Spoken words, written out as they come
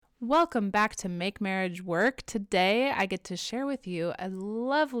Welcome back to Make Marriage Work. Today, I get to share with you a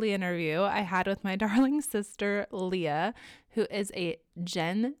lovely interview I had with my darling sister, Leah, who is a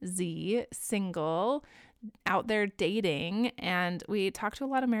Gen Z single out there dating. And we talked to a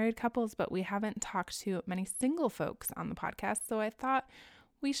lot of married couples, but we haven't talked to many single folks on the podcast. So I thought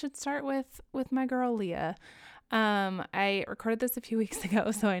we should start with my girl, Leah. I recorded this a few weeks ago,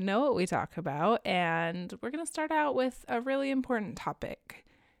 so I know what we talk about. And we're going to start out with a really important topic.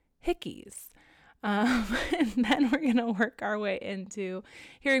 Hickeys. And then we're going to work our way into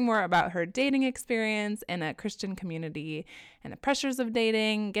hearing more about her dating experience in a Christian community and the pressures of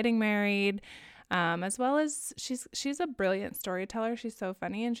dating, getting married, as well as she's a brilliant storyteller. She's so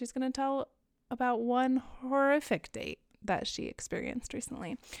funny, and she's going to tell about one horrific date that she experienced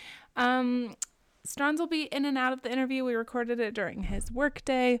recently. Strons will be in and out of the interview. We recorded it during his work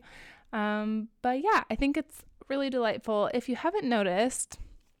day. But yeah, I think it's really delightful. If you haven't noticed,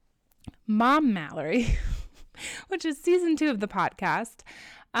 Mom Mallory, which is season 2 of the podcast,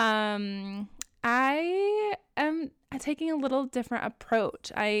 I am taking a little different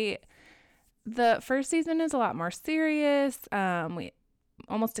approach. The first season is a lot more serious. We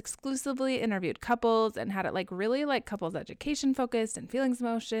almost exclusively interviewed couples and had it really couples education focused, and feelings,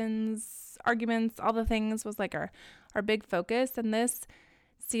 emotions, arguments, all the things was like our big focus. And this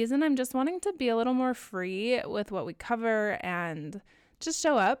season, I'm just wanting to be a little more free with what we cover and just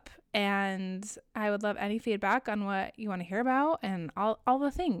show up. And I would love any feedback on what you want to hear about and all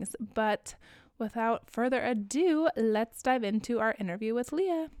the things. But without further ado, let's dive into our interview with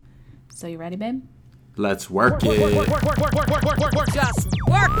Leah. So you ready, babe? Let's work it. Just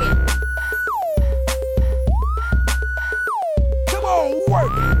work it. Come on,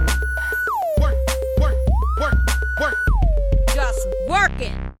 work it. Work. Just work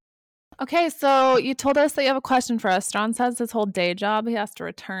it. Okay, so you told us that you have a question for us. Strons has his whole day job he has to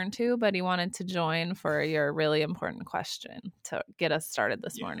return to, but he wanted to join for your really important question to get us started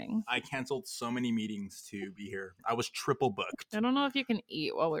this morning. I canceled so many meetings to be here. I was triple booked. I don't know if you can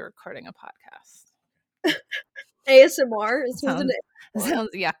eat while we're recording a podcast. ASMR?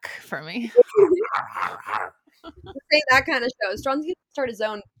 Sounds yuck for me. Say that kind of show. Strong's going to start his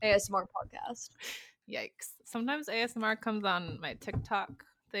own ASMR podcast. Yikes. Sometimes ASMR comes on my TikTok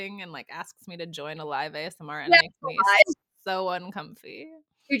thing and asks me to join a live ASMR and makes me so uncomfy.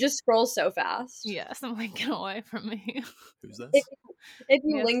 You just scroll so fast. Yes, I'm get away from me. Who's this? If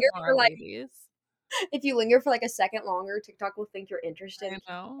you linger for ladies. if you linger for a second longer, TikTok will think you're interested. I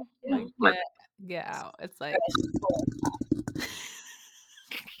know. Yeah. Get out. It's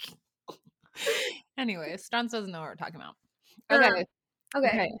Anyway, Strons doesn't know what we're talking about.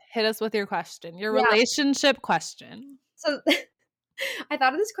 Okay. Hit us with your question. Your relationship question. So I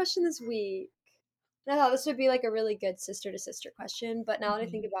thought of this question this week. And I thought this would be a really good sister to sister question. But now that I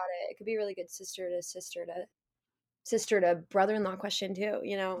think about it, it could be a really good sister to brother-in-law question too.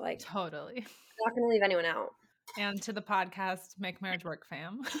 Totally. I'm not going to leave anyone out. And to the podcast, Make Marriage Work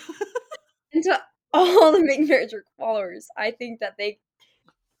fam. And to all the Make Marriage Work followers, I think that they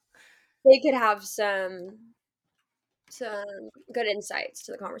could have some good insights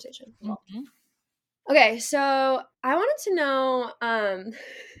to the conversation. Mm-hmm. Okay, so I wanted to know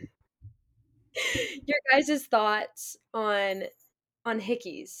your guys' thoughts on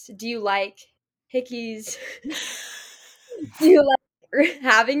hickeys. Do you like hickeys? Do you like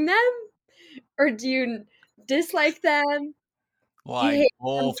having them? Or do you dislike them?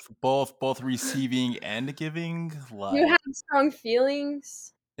 Both receiving and giving? Do you have strong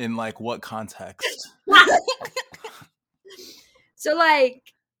feelings? In what context? So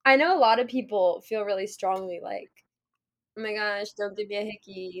I know a lot of people feel really strongly oh my gosh, don't give me a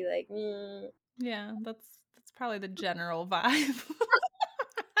hickey. Yeah, that's probably the general vibe.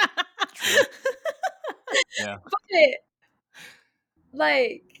 Yeah.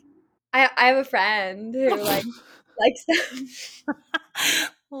 But I have a friend who likes them.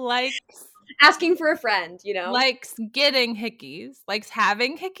 Likes asking for a friend, likes getting hickeys, likes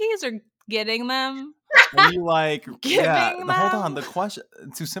having hickeys, or getting them. And you giving them? Hold on. The question,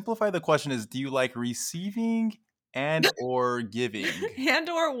 to simplify the question, is: do you like receiving and or giving and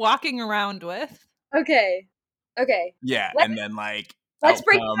or walking around with? Okay. Yeah, and then let's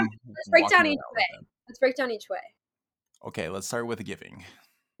break down each way. Let's break down each way. Okay, let's start with giving.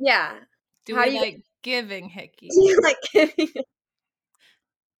 Yeah. Do you like giving hickeys? Do you like giving?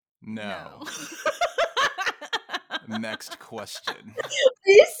 No. Next question. Are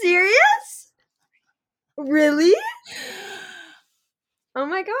you serious? Really? Oh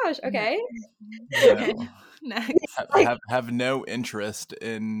my gosh. Okay. No. Next. Have no interest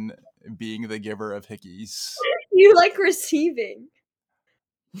in being the giver of hickeys. You like receiving.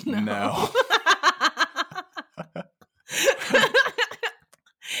 No.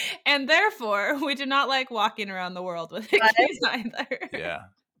 And therefore, we do not like walking around the world with hickeys either. Yeah.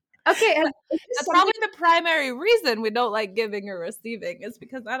 Okay, That's probably the primary reason we don't like giving or receiving is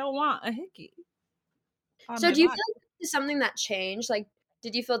because I don't want a hickey. So do you feel like this is something that changed? Like,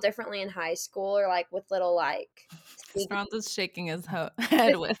 did you feel differently in high school or like with little like? Franz is shaking his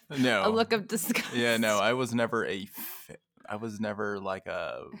head with No. a look of disgust. Yeah, no, I was never like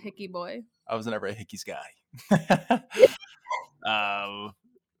A hickey boy. I was never a hickeys guy.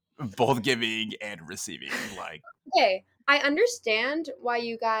 Both giving and receiving. Like, okay, I understand why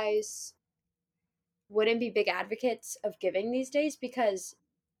you guys wouldn't be big advocates of giving these days because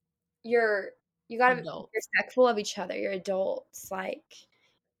you gotta be respectful of each other. You're adults, like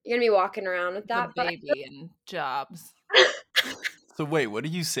you're gonna be walking around with that. The baby and jobs. so wait, what are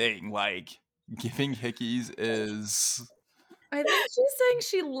you saying? Like, giving hickeys is? I think she's saying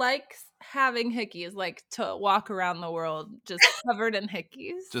she likes having hickeys, like to walk around the world just covered in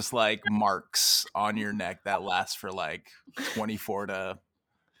hickeys. Just like marks on your neck that last for like 24 to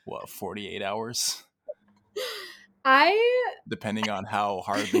 48 hours? Depending on how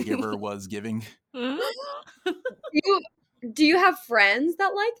hard the giver was giving. Do you have friends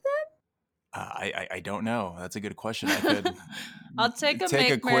that like them? I don't know. That's a good question. I could. I'll take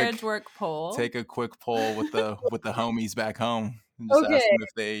a marriage work poll. Take a quick poll with the homies back home. And just ask them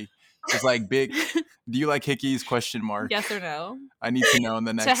if they just like big. Do you like hickeys? ? Yes or no? I need to know in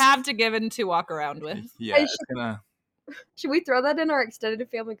the next. To have, to give, and to walk around with. Yeah, Should we throw that in our extended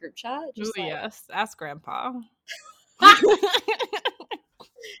family group chat? Just yes. Ask Grandpa.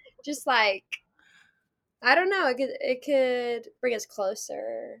 Just like, I don't know. It could bring us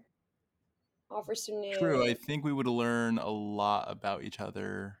closer. Offer some new. True. I think we would learn a lot about each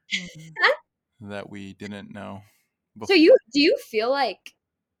other that we didn't know before. So do you feel like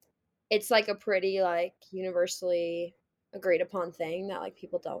it's like a pretty like universally agreed upon thing that like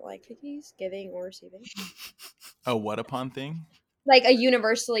people don't like hickeys, giving or receiving? A what upon thing? Like a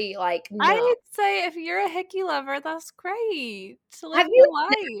universally like. No. I would say if you're a hickey lover, that's great to live Have your you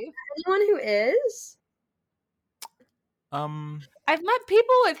life. Anyone who is? I've met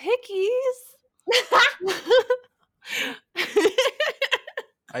people with hickeys.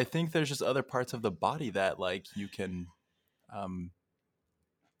 I think there's just other parts of the body that like you can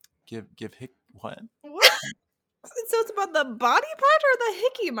give what? So it's about the body part or the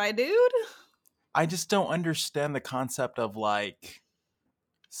hickey, my dude? I just don't understand the concept of like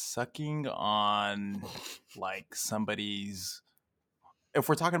sucking on like somebody's. If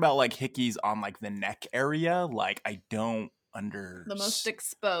we're talking about like hickeys on like the neck area, like I don't the most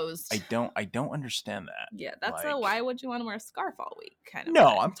exposed. I don't understand that. Yeah, that's like, why would you want to wear a scarf all week kind of No,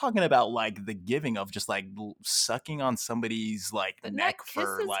 thing. I'm talking about like the giving of just like sucking on somebody's like the neck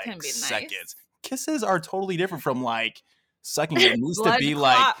for like seconds. Nice. Kisses are totally different from like sucking. There needs to be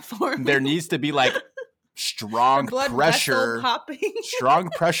like there needs to be like strong pressure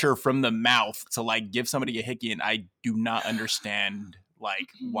from the mouth to like give somebody a hickey, and I do not understand like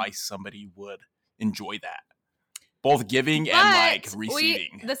why somebody would enjoy that. Both giving and like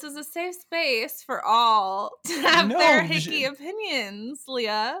receiving. This is a safe space for all to have their hickey opinions,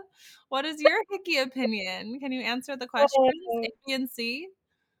 Leah. What is your hickey opinion? Can you answer the questions? A, B, and C?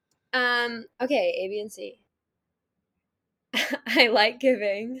 Okay, A, B, and C. I like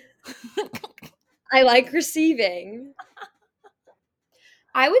giving. I like receiving.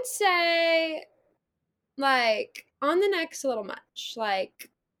 I would say, like, on the neck's a little much. Like,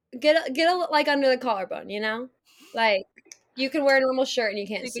 get a like under the collarbone, you know? Like, you can wear a normal shirt and you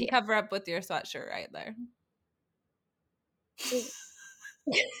can't see. You can cover up with your sweatshirt right there.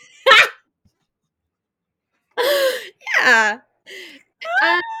 Yeah.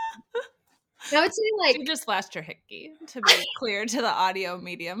 I would say like you just flashed your hickey to be clear to the audio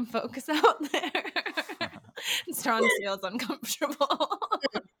medium folks out there. Strong feels uncomfortable.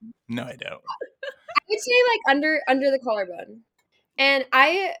 No, I don't. I would say like under the collarbone, and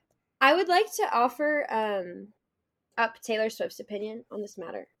I would like to offer up Taylor Swift's opinion on this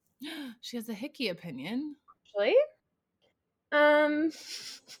matter. She has a hickey opinion. Actually,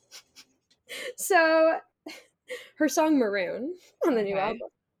 so her song Maroon on the new album.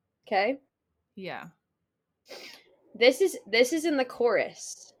 Okay. Yeah. This is in the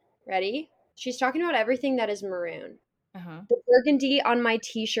chorus. Ready? She's talking about everything that is maroon. The burgundy on my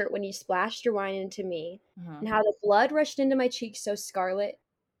t-shirt when you splashed your wine into me, and how the blood rushed into my cheeks so scarlet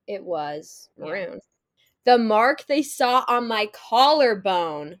it was maroon. The mark they saw on my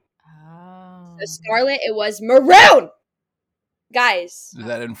collarbone. Oh. So scarlet it was maroon. Guys. Is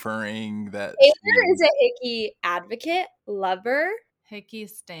that inferring that Taylor is a hickey advocate, lover? Hickey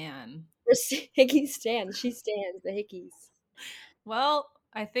Stan. Hickey Stan. She stands the Hickeys. Well,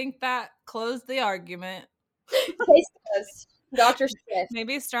 I think that closed the argument. Dr. Smith.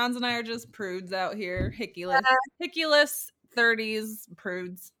 Maybe Strauns and I are just prudes out here. Hickey-less 30s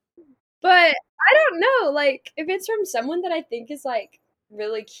prudes. But I don't know, like, if it's from someone that I think is, like,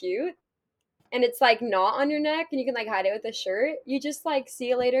 really cute, and it's, like, not on your neck, and you can, like, hide it with a shirt, you just, like,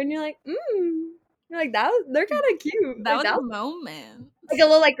 see it later, and you're like, You're like, they're kind of cute. That was a moment. Like, a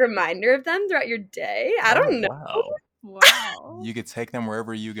little, like, reminder of them throughout your day. I don't know. Wow. You could take them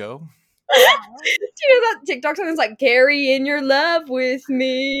wherever you go. Do you know that TikTok song is like, carry in your love with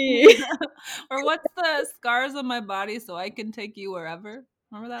me? Or what's the scars on my body so I can take you wherever?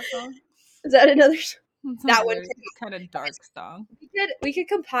 Remember that song? Is that another song? That one kind of dark song. We could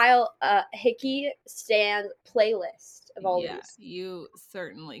compile a Hickey Stan playlist of all these. You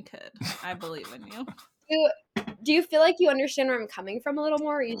certainly could. I believe in you. Do you feel like you understand where I'm coming from a little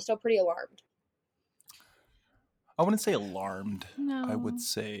more, or are you still pretty alarmed? I wouldn't say alarmed. No. I would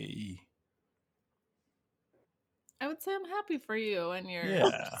say I'm happy for you and your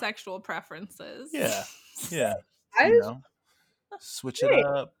sexual preferences. Yeah. Switch it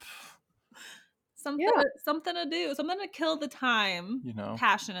up. Something to do. Something to kill the time.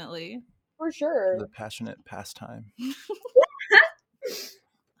 Passionately. For sure. The passionate pastime.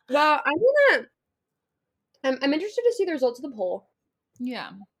 Well, I'm interested to see the results of the poll.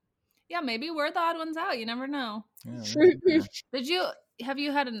 Yeah. Yeah, maybe we're the odd ones out. You never know. Yeah. Have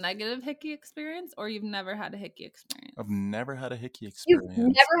you had a negative Hickey experience, or you've never had a Hickey experience? I've never had a Hickey experience. You've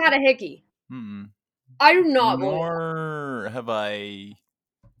never had a Hickey? Mm-mm. I do not. Nor have I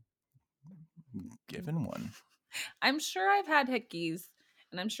given one. I'm sure I've had Hickeys,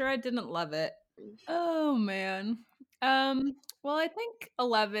 and I'm sure I didn't love it. Oh, man. Well, I think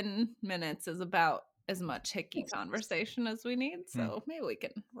 11 minutes is about as much Hickey conversation as we need, so maybe we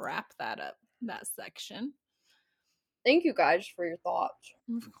can wrap that up, that section. Thank you guys for your thoughts.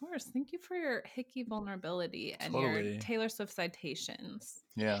 Of course. Thank you for your Hickey vulnerability and your Taylor Swift citations.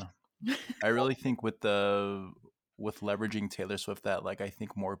 Yeah. I really think with leveraging Taylor Swift that I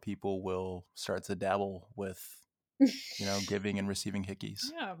think more people will start to dabble with giving and receiving Hickeys.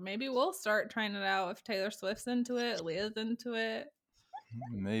 Yeah, maybe we'll start trying it out if Taylor Swift's into it, Leah's into it.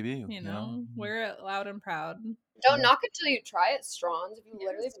 Maybe. Wear it loud and proud. Don't knock it till you try it, Strauns. If you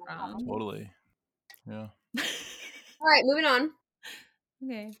literally totally. Yeah. All right, moving on.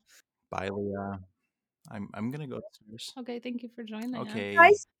 Okay. Bye, Leah. I'm gonna go upstairs. Okay, thank you for joining. Okay.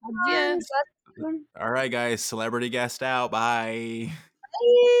 Bye. All right, guys. Celebrity guest out. Bye.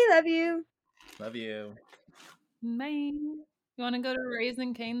 Bye. Love you. Love you. Bye. You want to go to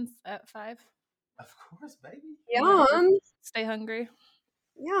Raising Cane's at 5? Of course, baby. Yum. Stay hungry.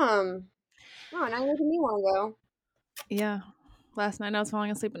 Yum. Oh, now you're making me want to go. Yeah. Last night I was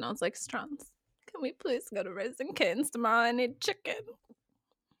falling asleep and I was like, Strauns, can we please go to Raising Cane's tomorrow? I need chicken.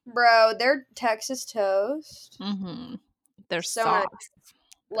 Bro, they're Texas toast. Mm-hmm. They're so sauce.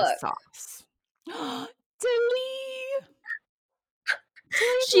 Nice. Look. Sauce. Tilly!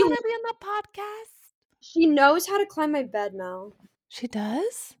 She want to be on the podcast? She knows how to climb my bed, Mel. She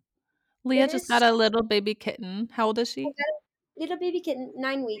does? Leah just got a little baby kitten. How old is she? Little baby kitten,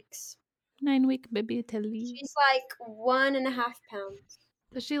 9 weeks. 9-week baby Tilly. She's like 1.5 pounds.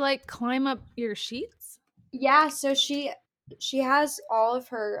 Does she climb up your sheets? Yeah, so she has all of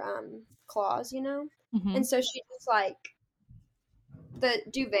her claws, Mm-hmm. and so she just the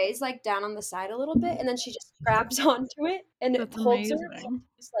duvet's down on the side a little bit, and then she just grabs onto it and it holds her, and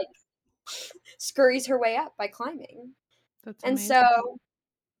just scurries her way up by climbing. That's and amazing. So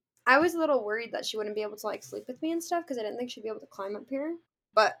I was a little worried that she wouldn't be able to sleep with me and stuff because I didn't think she'd be able to climb up here.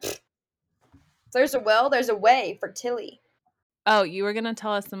 But if there's a will, there's a way for Tilly. Oh, you were gonna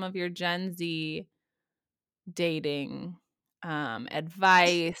tell us some of your Gen Z dating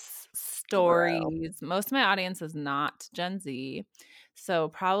advice stories. Bro. Most of my audience is not Gen Z, so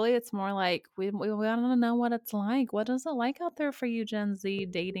probably it's more like we want to know what it's like. What is it like out there for you Gen Z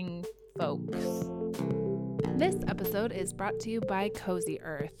dating folks? This episode is brought to you by Cozy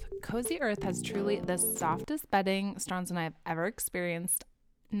Earth. Cozy Earth has truly the softest bedding Strauns and I have ever experienced.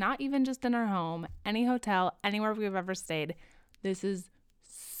 Not even just in our home, any hotel, anywhere we've ever stayed. This is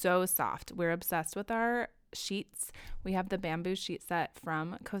so soft. We're obsessed with our sheets. We have the bamboo sheet set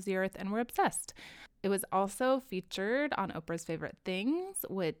from Cozy Earth and we're obsessed. It was also featured on Oprah's Favorite Things,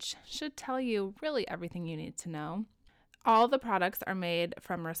 which should tell you really everything you need to know. All the products are made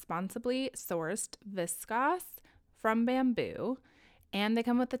from responsibly sourced viscose from bamboo, And they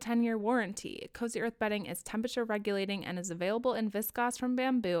come with a 10-year warranty. Cozy Earth bedding is temperature regulating and is available in viscose from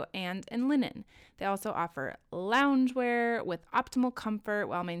bamboo and in linen. They also offer loungewear with optimal comfort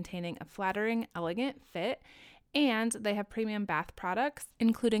while maintaining a flattering, elegant fit. And they have premium bath products,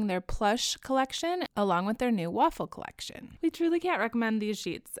 including their plush collection, along with their new waffle collection. We truly can't recommend these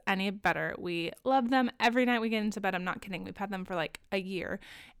sheets any better. We love them every night we get into bed. I'm not kidding. We've had them for like a year,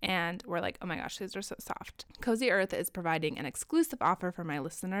 and we're like, oh my gosh, these are so soft. Cozy Earth is providing an exclusive offer for my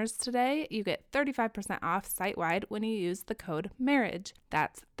listeners today. You get 35% off site-wide when you use the code MARRIAGE.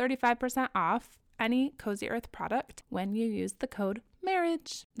 That's 35% off any Cozy Earth product when you use the code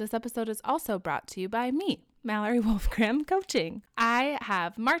MARRIAGE. This episode is also brought to you by me, Mallory Wolfgram Coaching. I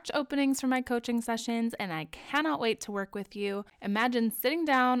have March openings for my coaching sessions, and I cannot wait to work with you. Imagine sitting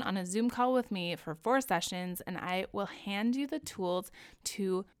down on a Zoom call with me for 4 sessions, and I will hand you the tools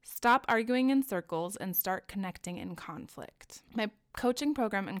to stop arguing in circles and start connecting in conflict. My coaching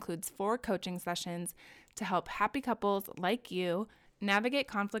program includes 4 coaching sessions to help happy couples like you navigate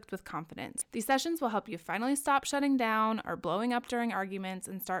conflict with confidence. These sessions will help you finally stop shutting down or blowing up during arguments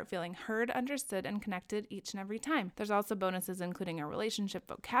and start feeling heard, understood, and connected each and every time. There's also bonuses including a relationship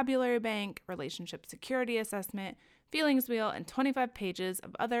vocabulary bank, relationship security assessment, feelings wheel, and 25 pages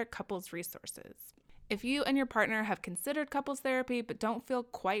of other couples resources. If you and your partner have considered couples therapy but don't feel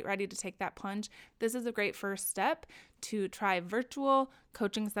quite ready to take that plunge, this is a great first step to try virtual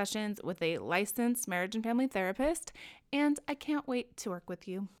coaching sessions with a licensed marriage and family therapist, and I can't wait to work with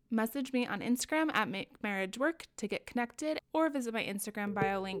you. Message me on Instagram at Make Marriage Work to get connected, or visit my Instagram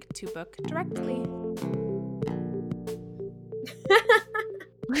bio link to book directly.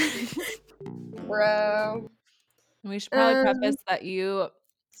 Bro. We should probably preface that you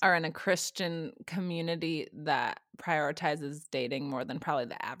are in a Christian community that prioritizes dating more than probably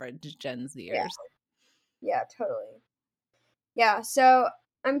the average Gen Zers. Yeah, totally. Yeah, so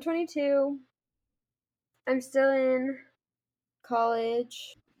I'm 22. I'm still in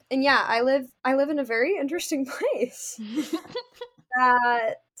college. And yeah, I live in a very interesting place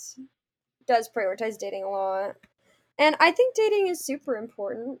that does prioritize dating a lot. And I think dating is super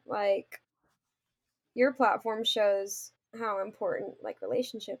important. Like, your platform shows how important like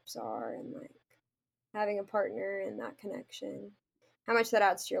relationships are, and like having a partner and that connection, how much that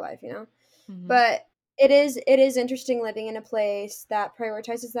adds to your life, you know? Mm-hmm. But it is interesting living in a place that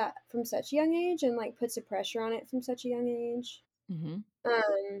prioritizes that from such a young age and like puts a pressure on it from such a young age. Mm-hmm.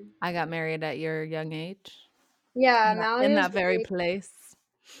 I got married at your young age. Yeah, Mallory in that very place.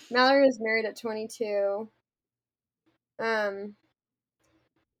 Mallory was married at 22. And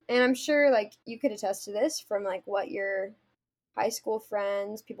I'm sure like you could attest to this from like what your high school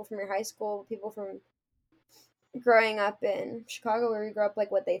friends, people from your high school, people from growing up in Chicago where you grew up,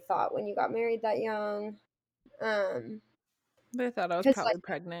 like what they thought when you got married that young. They thought I was probably like,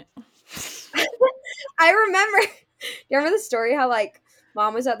 pregnant. I remember. Do you remember the story how like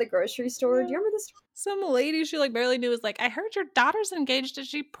mom was at the grocery store? Do you remember this? Some lady she like barely knew was like, I heard your daughter's engaged. Is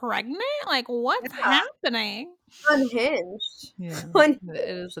she pregnant? Like, what's happening? Unhinged. Yeah, Unhinged. It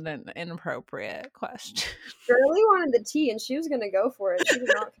is an inappropriate question. Girlie wanted the tea and she was gonna go for it. She did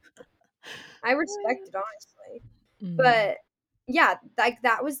not. I respect it, honestly. Mm-hmm. But yeah, like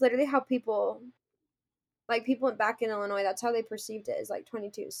that was literally how people back in Illinois, that's how they perceived it, is like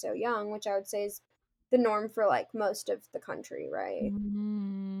 22 is so young, which I would say is the norm for like most of the country, right?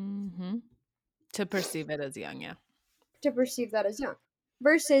 Mm-hmm. To perceive it as young, yeah. To perceive that as young.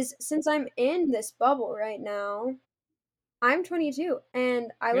 Versus, since I'm in this bubble right now, I'm 22,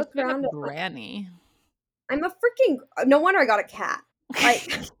 and I look around at granny. I'm a freaking... No wonder I got a cat.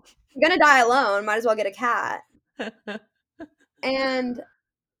 Like, I'm gonna die alone, might as well get a cat. And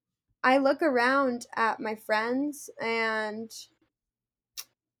I look around at my friends, and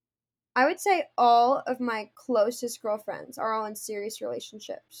I would say all of my closest girlfriends are all in serious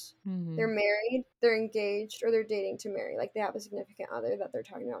relationships. Mm-hmm. They're married, they're engaged, or they're dating to marry. Like, they have a significant other that they're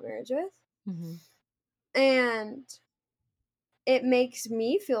talking about marriage with. Mm-hmm. And it makes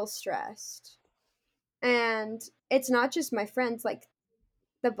me feel stressed. And it's not just my friends. Like,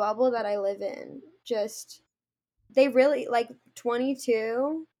 the bubble that I live in, just... They really... Like,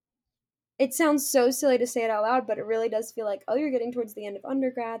 22... It sounds so silly to say it out loud, but it really does feel like, oh, you're getting towards the end of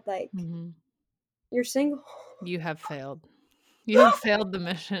undergrad. Like, you're single. You have failed. You have failed the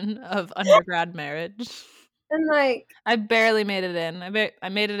mission of undergrad marriage. And, like... I barely made it in. I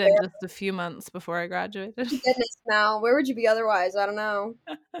made it in just a few months before I graduated. Goodness, Mal. Where would you be otherwise? I don't know.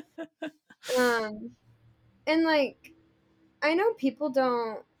 And, like, I know people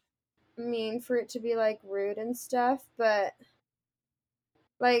don't mean for it to be, like, rude and stuff, but,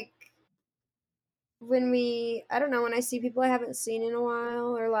 like... when I don't know, when I see people I haven't seen in a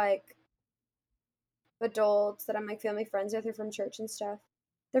while, or like adults that I'm like family friends with or from church and stuff,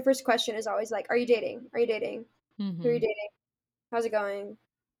 their first question is always like, are you dating? Are you dating? Mm-hmm. Who are you dating? How's it going?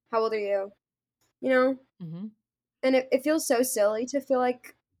 How old are you? You know? Mm-hmm. And it feels so silly to feel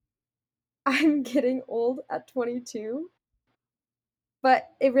like I'm getting old at 22. But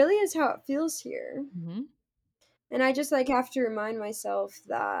it really is how it feels here. Mm-hmm. And I just like have to remind myself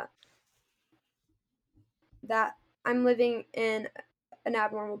that I'm living in an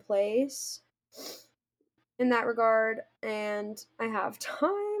abnormal place in that regard, and I have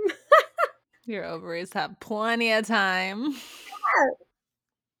time. Your ovaries have plenty of time.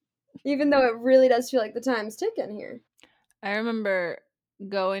 Even though it really does feel like the time's ticking here. I remember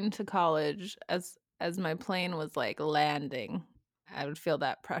going to college as my plane was like landing. I would feel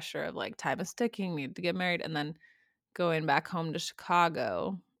that pressure of like time is ticking, need to get married, and then going back home to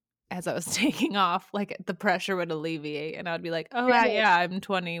Chicago as I was taking off, like the pressure would alleviate and I would be like, oh yeah, I'm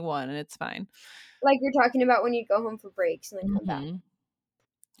 21 and it's fine. Like you're talking about when you go home for breaks and then come back.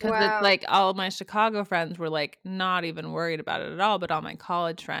 Because it's like all of my Chicago friends were like not even worried about it at all, but all my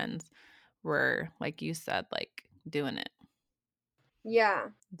college friends were, like you said, like doing it. Yeah.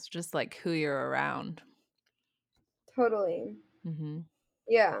 It's just like who you're around. Totally. Mm-hmm.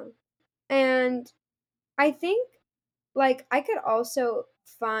 Yeah. And I think like I could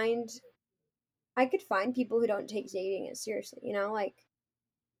find people who don't take dating as seriously, you know? Like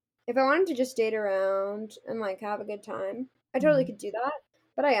if I wanted to just date around and like have a good time, I totally could do that.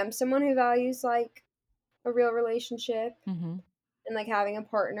 But I am someone who values like a real relationship and like having a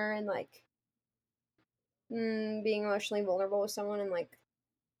partner and like being emotionally vulnerable with someone, and like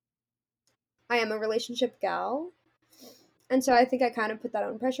I am a relationship gal. And so I think I kind of put that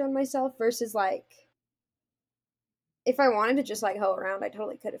own pressure on myself versus like if I wanted to just like hoe around, I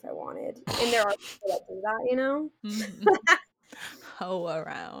totally could if I wanted. And there are people that do that, you know? Hoe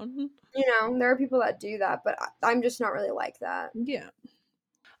around. You know, there are people that do that, but I'm just not really like that. Yeah.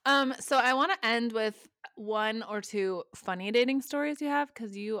 So I want to end with one or two funny dating stories you have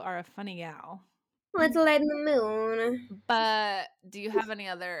because you are a funny gal. Let's light in the moon. But do you have any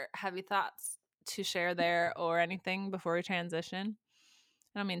other heavy thoughts to share there or anything before we transition?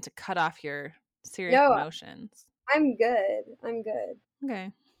 I don't mean to cut off your serious emotions. I'm good.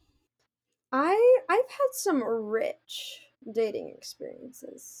 Okay. I've had some rich dating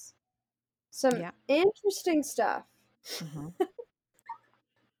experiences. Some interesting stuff. Mm-hmm.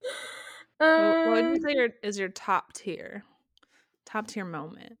 What would you say is your top tier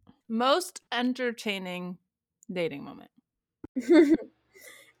moment? Most entertaining dating moment.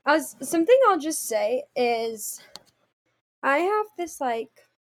 Something I'll just say is I have this like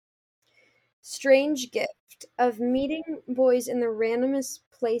strange gift of meeting boys in the randomest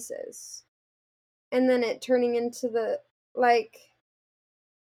places and then it turning into the like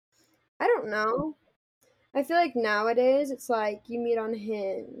I don't know. I feel like nowadays it's like you meet on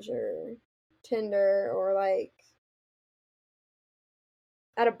Hinge or Tinder or like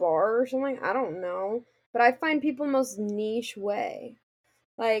at a bar or something. I don't know. But I find people the most niche way.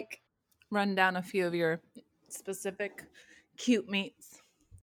 Like run down a few of your specific cute meets.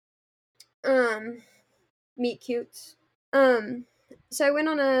 Meet cutes. So I went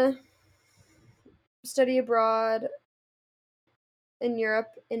on a study abroad in Europe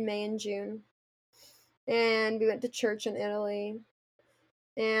in May and June. And we went to church in Italy.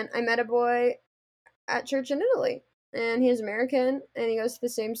 And I met a boy at church in Italy. And he's American and he goes to the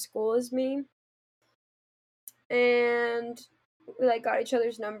same school as me. And we like got each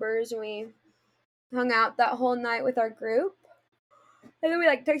other's numbers and we hung out that whole night with our group. And then we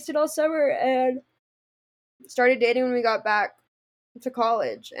like texted all summer and started dating when we got back to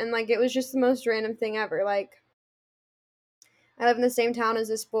college. And like it was just the most random thing ever. Like I live in the same town as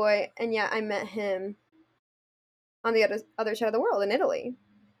this boy and yet I met him on the other side of the world in Italy.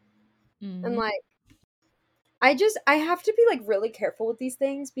 Mm-hmm. And like I have to be like really careful with these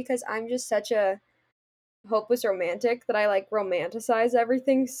things because I'm just such a hopeless romantic that I like romanticize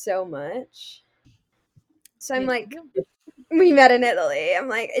everything so much. So I'm like, we met in Italy. I'm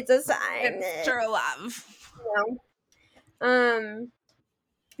like, it's a sign. It's true love. You know?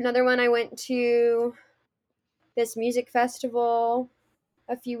 Another one, I went to this music festival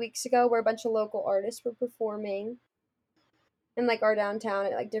a few weeks ago where a bunch of local artists were performing in like our downtown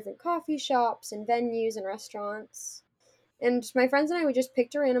at like different coffee shops and venues and restaurants. And my friends and I, we just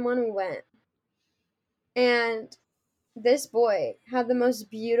picked a random one and we went. And this boy had the most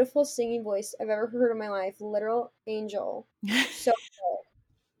beautiful singing voice I've ever heard in my life. Literal angel. So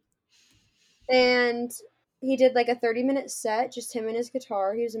good. And he did like a 30-minute set, just him and his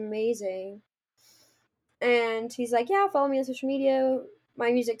guitar. He was amazing. And he's like, yeah, follow me on social media.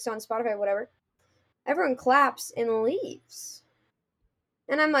 My music's on Spotify, whatever. Everyone claps and leaves.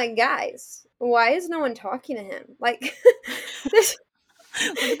 And I'm like, guys, why is no one talking to him? Like, this.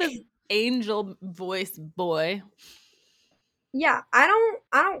 Look at this angel voice boy. Yeah, I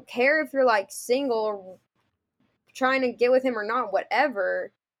don't care if you're like single or trying to get with him or not,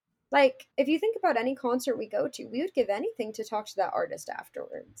 whatever. Like, if you think about any concert we go to, we would give anything to talk to that artist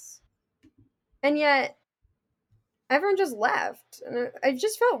afterwards. And yet, everyone just left. And it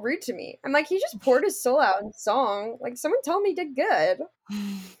just felt rude to me. I'm like, he just poured his soul out in song. Like, someone tell me he did good.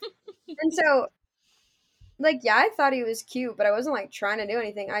 And so, like, yeah, I thought he was cute, but I wasn't, like, trying to do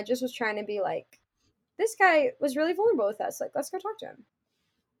anything. I just was trying to be like, this guy was really vulnerable with us. Like, let's go talk to him.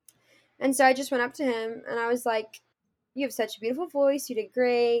 And so I just went up to him, and I was like, you have such a beautiful voice. You did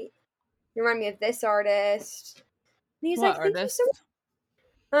great. You remind me of this artist. And he's what like, thank artist? you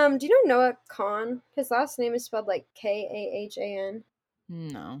so much. Do you know Noah Kahan? His last name is spelled like Kahan.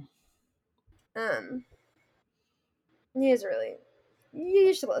 No. He is really.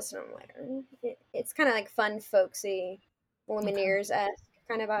 You should listen to him later. It's kind of like fun, folksy, Lumineers-esque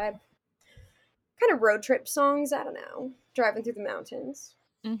kind of vibe. Kind of road trip songs. I don't know, driving through the mountains.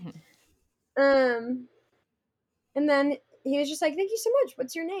 Mm-hmm. And then he was just like, thank you so much.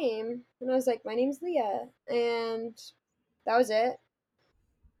 What's your name? And I was like, my name's Leah. And that was it.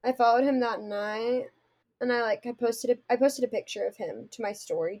 I followed him that night, and I posted a picture of him to my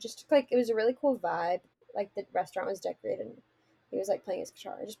story. Just like, it was a really cool vibe. Like, the restaurant was decorated, and he was like playing his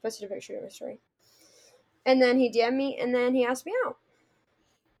guitar. I just posted a picture to my story. And then he DM'd me, and then he asked me out.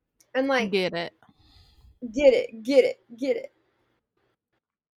 And like, get it.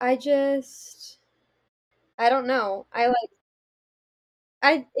 I don't know.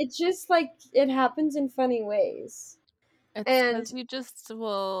 It's just like, it happens in funny ways. It's and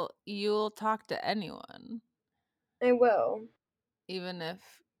you'll talk to anyone. I will. Even if,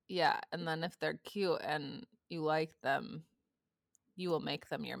 and then if they're cute and you like them, you will make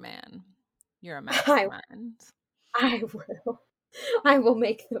them your man. You're a mastermind. I will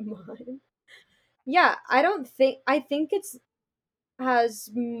make them mine. Yeah, I think it's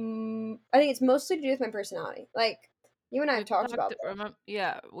mostly to do with my personality. Like, you and I have talked about this.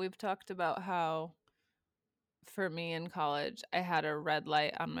 We've talked about how, for me in college, I had a red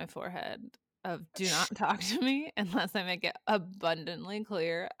light on my forehead of do not talk to me unless I make it abundantly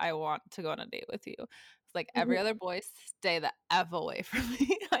clear I want to go on a date with you. It's like, every other boy, stay the F away from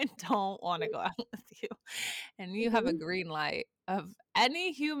me. I don't want to go out with you. And you have a green light of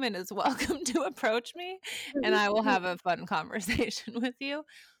any human is welcome to approach me, and I will have a fun conversation with you,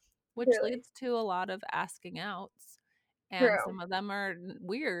 which leads to a lot of asking outs. And some of them are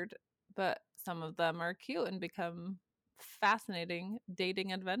weird, but some of them are cute and become fascinating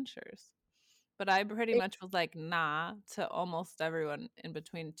dating adventures. But I pretty much was like, nah, to almost everyone in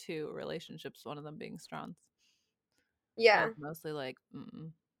between two relationships, one of them being Strauss. Yeah. I was mostly like,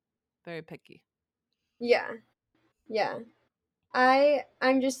 very picky. Yeah. Yeah.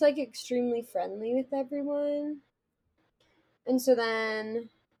 I'm just like extremely friendly with everyone. And so then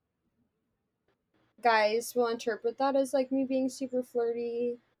guys will interpret that as like me being super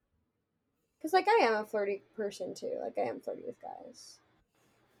flirty. Cause like, I am a flirty person too. Like, I am flirty with guys.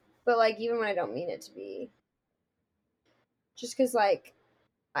 But like, even when I don't mean it to be. Just cause like,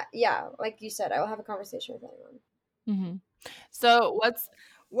 like you said, I will have a conversation with anyone. Mm-hmm. So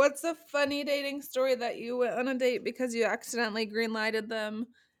what's a funny dating story that you went on a date because you accidentally green-lighted them,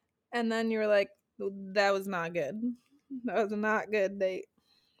 and then you were like, that was not good. That was a not good date.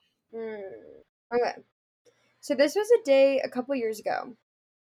 Okay. So this was a day a couple years ago.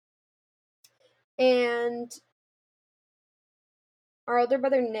 And our older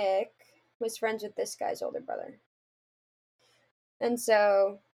brother, Nick, was friends with this guy's older brother. And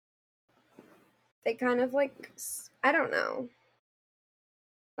so they kind of like, I don't know.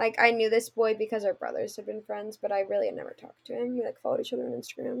 Like, I knew this boy because our brothers had been friends, but I really had never talked to him. We like followed each other on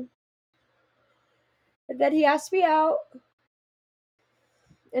Instagram. And then he asked me out.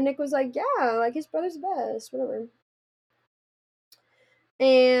 And Nick was like, yeah, like, his brother's the best, whatever.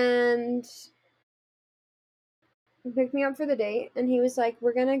 And he picked me up for the date, and he was like,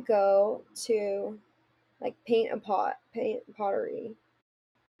 we're gonna go to, like, paint pottery.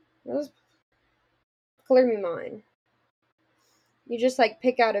 That was Color Me Mine. You just, like,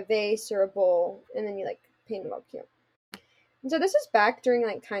 pick out a vase or a bowl, and then you, like, paint it all cute. And so this was back during,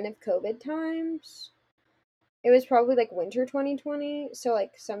 like, kind of COVID times. It was probably, like, winter 2020, so,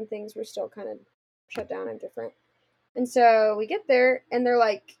 like, some things were still kind of shut down and different. And so we get there, and they're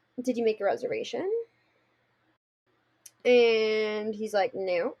like, did you make a reservation? And he's like,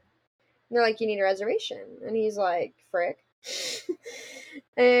 no. they're like, you need a reservation. And he's like, frick.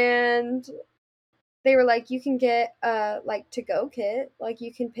 And they were like, you can get like to-go kit. Like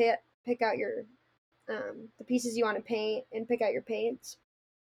you can pick out your the pieces you want to paint and pick out your paints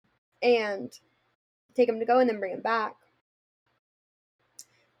and take them to go and then bring them back.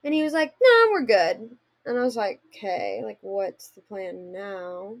 And he was like, no, we're good. And I was like, okay, like what's the plan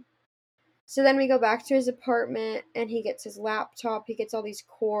now? So then we go back to his apartment and he gets his laptop, he gets all these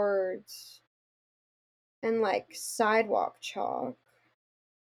cords and like sidewalk chalk.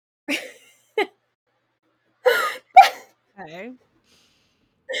 Okay.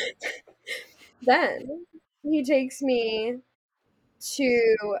 Then he takes me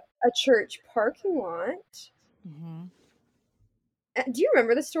to a church parking lot. Mm-hmm. Do you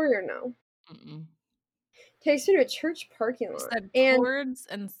remember the story or no? Mm-mm. Takes me to a church parking lot. You said cords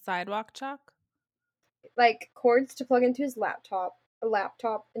and sidewalk chalk? Like cords to plug into his laptop, a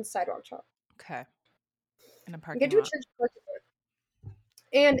laptop, and sidewalk chalk. Okay. In a parking Get to lot. a church parking lot.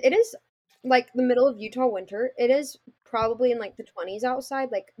 And it is like the middle of Utah winter. It is probably in like the 20s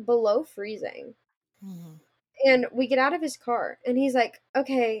outside, like below freezing. Mm-hmm. And we get out of his car and he's like,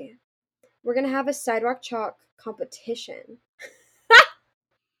 okay, we're going to have a sidewalk chalk competition.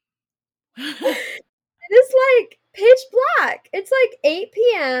 It is like pitch black. It's like 8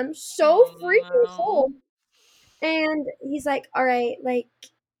 p.m. So freaking cold. And he's like, all right, like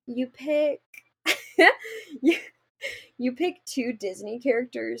you pick you pick 2 Disney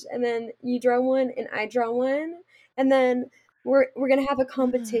characters and then you draw one and I draw one. And then we're gonna have a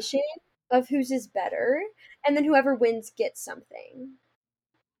competition of whose is better, and then whoever wins gets something.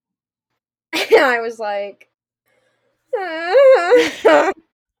 And I was like,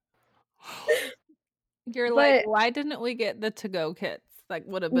 You're like, why didn't we get the to-go kits? Like,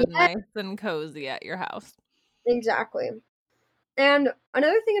 would have been nice and cozy at your house. Exactly. And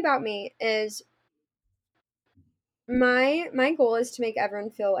another thing about me is my goal is to make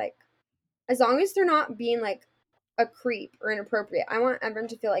everyone feel like, as long as they're not being like a creep or inappropriate, I want everyone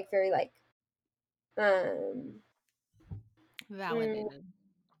to feel like very like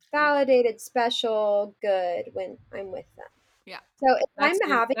validated, special, good when I'm with them. Yeah. So if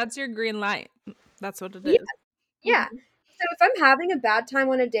that's your green light. That's what it is. Yeah. Mm-hmm. So if I'm having a bad time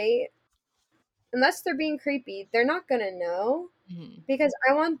on a date, unless they're being creepy, they're not gonna know, because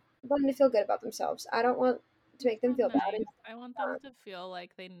I want them to feel good about themselves. I don't want to make them feel bad. I want them to feel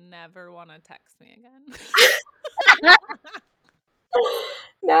like they never want to text me again.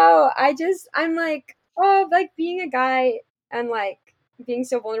 No, I'm like, oh, like being a guy and like being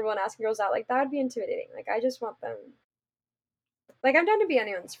so vulnerable and asking girls out, like that would be intimidating. Like I just want them, like I'm down to be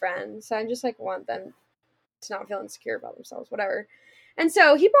anyone's friend, so I just like want them to not feel insecure about themselves, whatever. And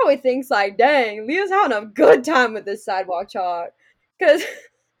so he probably thinks like, dang, Leah's having a good time with this sidewalk chalk, because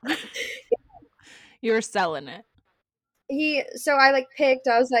you were selling it. So I like picked,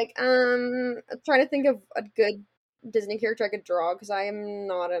 I was like, trying to think of a good Disney character I could draw, because I am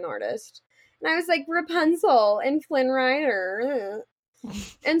not an artist. And I was like, Rapunzel and Flynn Rider.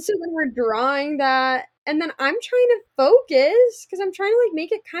 And so then we're drawing that, and then I'm trying to focus because I'm trying to like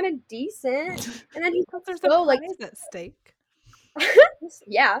make it kind of decent. And then he's there's a prize at stake.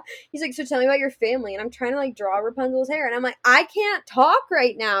 Yeah, he's like, so tell me about your family. And I'm trying to like draw Rapunzel's hair, and I'm like, I can't talk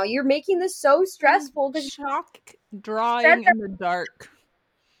right now. You're making this so stressful. Because chalk drawing in the dark,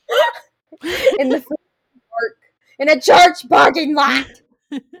 in the dark, in a church parking lot.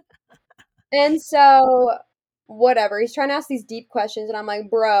 And so, whatever. He's trying to ask these deep questions, and I'm like,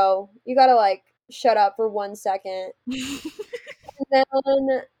 bro, you gotta like shut up for 1 second. And then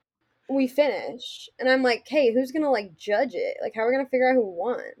we finish, and I'm like, hey, who's gonna like judge it? Like, how are we gonna figure out who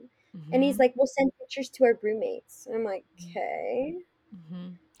won? And he's like, we'll send pictures to our roommates. And I'm like, okay.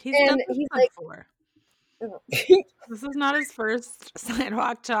 He's done this before. This is not his first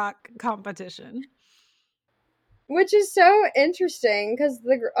sidewalk chalk competition. Which is so interesting, because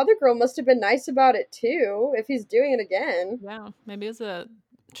the other girl must have been nice about it too, if he's doing it again. Yeah, maybe it was a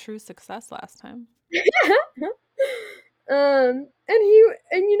true success last time. And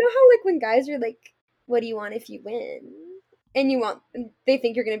you know how like when guys are like, what do you want if you win? And they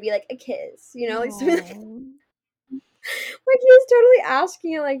think you're gonna be like a kiss, you know, like something like he was totally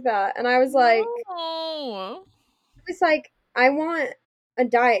asking it like that. And I was like, it's like, I want a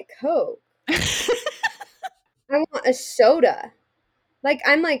Diet Coke. I want a soda. Like,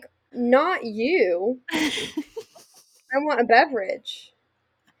 I'm like, not you. I want a beverage.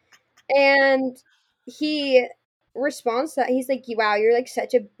 And he responds to that. He's like, wow, you're like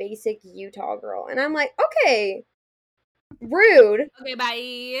such a basic Utah girl. And I'm like, okay, rude. Okay,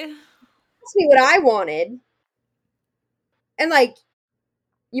 bye. Ask me what I wanted. And like,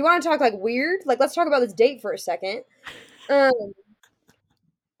 You want to talk like weird? Like, let's talk about this date for a second.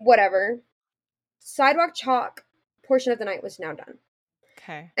 Whatever. Sidewalk chalk portion of the night was now done.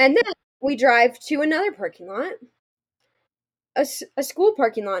 Okay. And then we drive to another parking lot, a school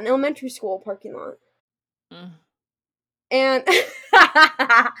parking lot, an elementary school parking lot. And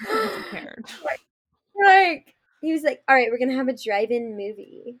like, he was like, all right, we're going to have a drive-in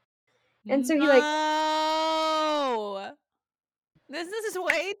movie. And so he like, no, this is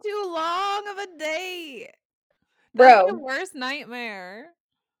way too long of a date. Bro. That's my worst nightmare.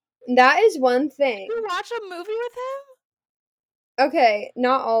 That is one thing. Did you watch a movie with him? Okay,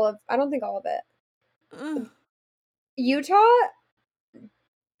 not all of, I don't think all of it. Utah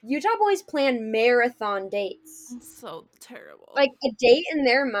boys plan marathon dates. That's so terrible. Like a date in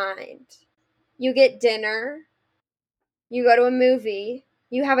their mind. You get dinner, you go to a movie,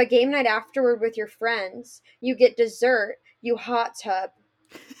 you have a game night afterward with your friends, you get dessert, you hot tub.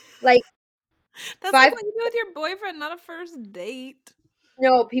 Like that's like what you do with your boyfriend, not a first date.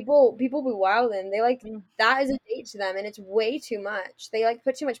 No, people be wildin'. They like that is a date to them, and it's way too much. They like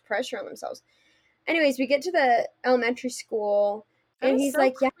put too much pressure on themselves. Anyways, we get to the elementary school, and he's so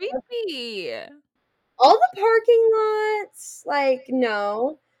like, creepy. Yeah, all the parking lots, like,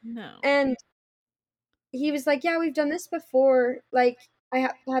 no. And he was like, yeah, we've done this before. Like, I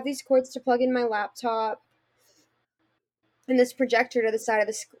have these cords to plug in my laptop and this projector to the side of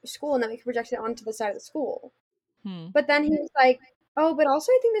the school, and then we can project it onto the side of the school. But then he was like, oh, but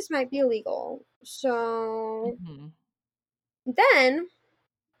also I think this might be illegal. So then,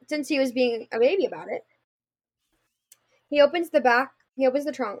 since he was being a baby about it, he opens the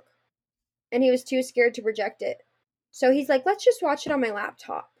trunk, and he was too scared to project it. So he's like, let's just watch it on my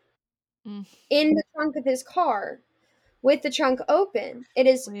laptop. In the trunk of his car, with the trunk open. It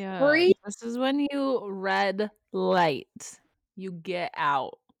is free. This is when you red light. You get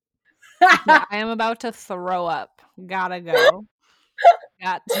out. I am about to throw up. Gotta go.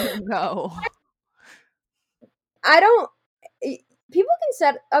 Got to go. People can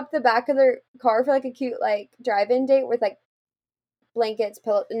set up the back of their car for like a cute like drive-in date with like blankets,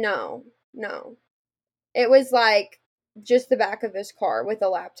 pillows. No. It was like just the back of his car with a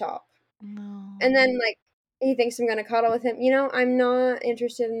laptop. No. And then like he thinks I'm gonna cuddle with him. I'm not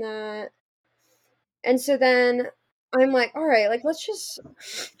interested in that. And so then I'm like, all right, like let's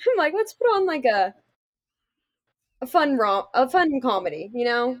put on like a fun comedy,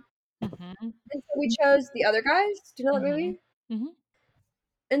 And so we chose The Other Guys. Do you know that movie?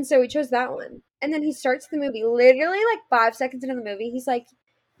 And so we chose that one. And then he starts the movie, literally like 5 seconds into the movie. He's like,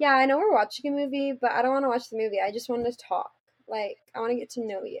 yeah, I know we're watching a movie, but I don't want to watch the movie. I just want to talk. Like, I want to get to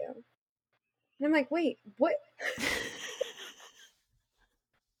know you. And I'm like, wait, what?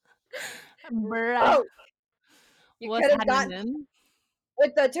 Oh, you could have gotten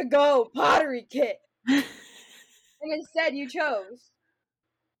with the to-go pottery kit. And instead you chose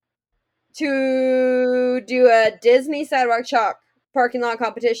to do a Disney sidewalk chalk parking lot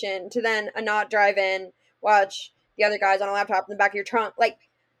competition to then a not drive-in, watch The Other Guys on a laptop in the back of your trunk. Like,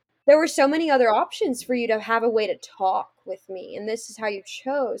 there were so many other options for you to have a way to talk with me, and this is how you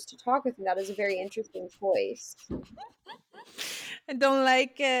chose to talk with me. That is a very interesting choice. I don't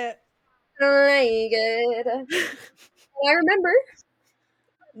like it. And I remember,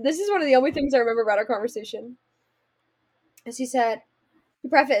 this is one of the only things I remember about our conversation. As he said, to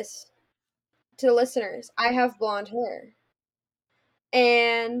preface to the listeners, I have blonde hair.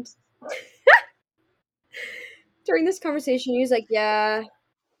 And during this conversation, he was like, yeah,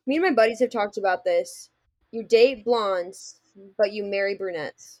 me and my buddies have talked about this. You date blondes, but you marry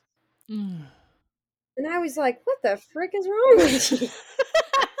brunettes. And I was like, what the frick is wrong with you?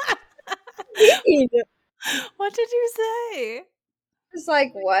 What did you say? It's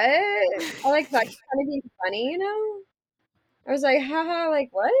like, what? I like that kind of being funny, I was like, haha, like,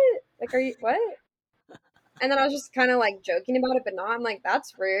 what? Like, are you, what? And then I was just kind of like joking about it, but not. I'm like,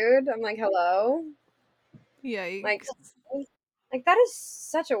 that's rude. I'm like, hello? Yikes. Like that is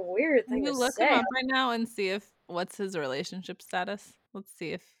such a weird thing to say. Can you look him up right now and see what's his relationship status? Let's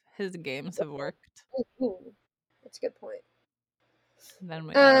see if his games have worked. Ooh, that's a good point. And then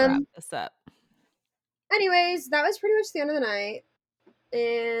we gotta wrap this up. Anyways, that was pretty much the end of the night.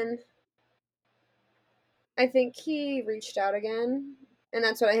 And I think he reached out again. And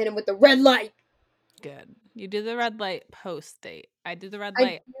that's when I hit him with the red light. Good. You do the red light post date. I do the red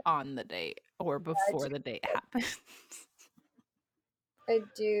light on the date or before the date happens. I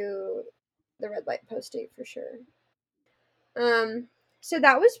do the red light post date for sure. So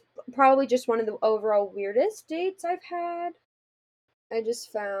that was probably just one of the overall weirdest dates I've had. I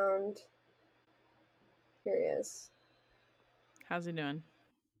just found. Here he is. How's he doing?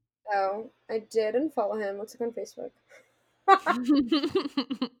 Oh, I did unfollow him. Let's look on Facebook.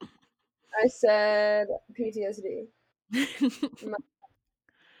 I said PTSD.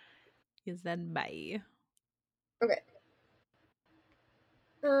 You said bye. Okay.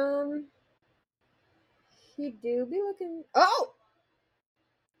 He do be looking. Oh,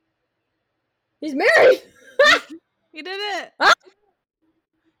 he's married. You did it. Ah!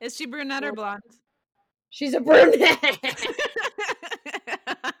 Is she brunette or blonde? She's a brunette.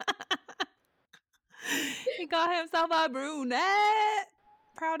 He got himself a brunette.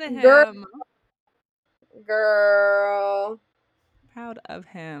 Proud of him. Girl. Proud of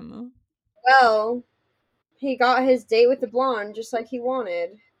him. Well, he got his date with the blonde just like he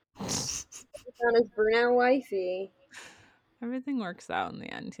wanted. He found his brunette wifey. Everything works out in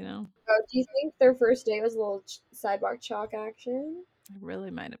the end, you know? Oh, do you think their first date was a little sidewalk chalk action? It really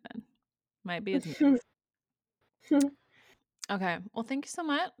might have been. Might be his move. Okay. Well, thank you so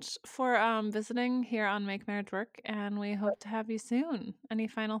much for visiting here on Make Marriage Work, and we hope to have you soon. Any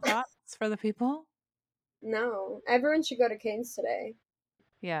final thoughts for the people? No. Everyone should go to Cane's today.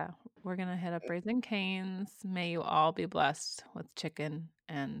 Yeah. We're going to hit up Raising Cane's. May you all be blessed with chicken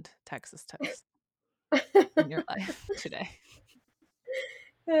and Texas toast in your life today.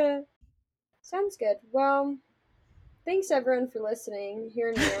 Sounds good. Well, thanks everyone for listening,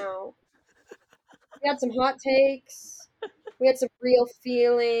 hearing me out. We had some hot takes. We had some real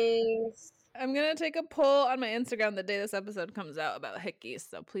feelings. I'm going to take a poll on my Instagram the day this episode comes out about hickeys.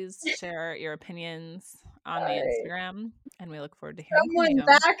 So please share your opinions on my Instagram. And we look forward to hearing from you.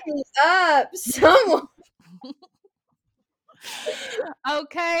 Someone back me up. Someone.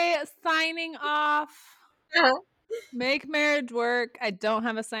 Okay, signing off. Make marriage work. I don't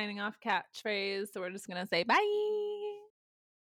have a signing off catchphrase, so we're just going to say bye.